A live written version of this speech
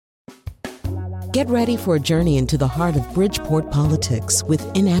Get ready for a journey into the heart of Bridgeport politics with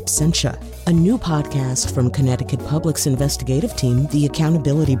In Absentia, a new podcast from Connecticut Public's investigative team, The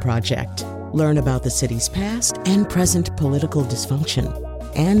Accountability Project. Learn about the city's past and present political dysfunction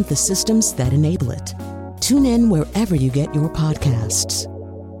and the systems that enable it. Tune in wherever you get your podcasts.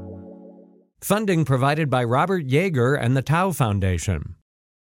 Funding provided by Robert Yeager and the Tau Foundation.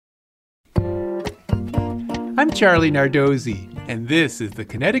 I'm Charlie Nardozzi, and this is the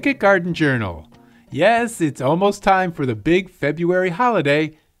Connecticut Garden Journal. Yes, it's almost time for the big February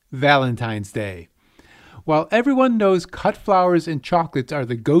holiday, Valentine's Day. While everyone knows cut flowers and chocolates are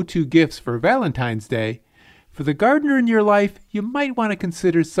the go-to gifts for Valentine's Day, for the gardener in your life, you might want to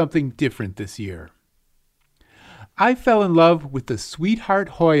consider something different this year. I fell in love with the Sweetheart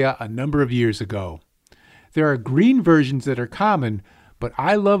Hoya a number of years ago. There are green versions that are common, but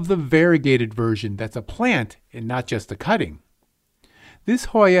I love the variegated version that's a plant and not just a cutting. This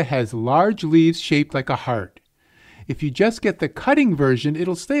Hoya has large leaves shaped like a heart. If you just get the cutting version,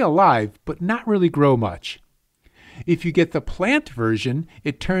 it'll stay alive, but not really grow much. If you get the plant version,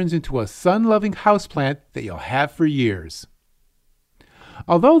 it turns into a sun-loving houseplant that you'll have for years.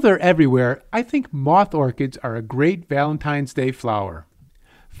 Although they're everywhere, I think moth orchids are a great Valentine's Day flower.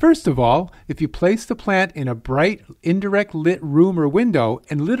 First of all, if you place the plant in a bright, indirect lit room or window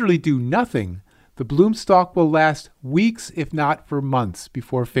and literally do nothing, the bloom stalk will last weeks, if not for months,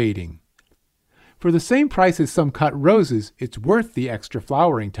 before fading. For the same price as some cut roses, it's worth the extra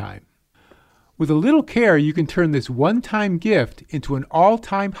flowering time. With a little care, you can turn this one-time gift into an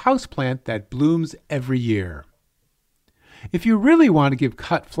all-time houseplant that blooms every year. If you really want to give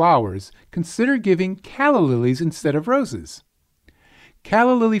cut flowers, consider giving calla lilies instead of roses.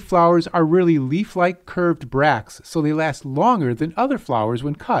 Calla lily flowers are really leaf-like curved bracts, so they last longer than other flowers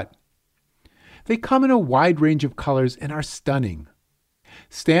when cut. They come in a wide range of colors and are stunning.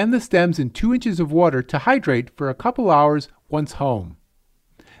 Stand the stems in 2 inches of water to hydrate for a couple hours once home.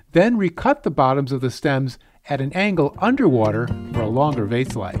 Then recut the bottoms of the stems at an angle underwater for a longer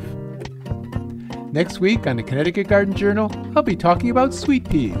vase life. Next week on the Connecticut Garden Journal, I'll be talking about sweet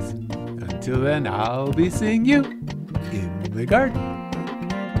peas. Until then, I'll be seeing you in the garden.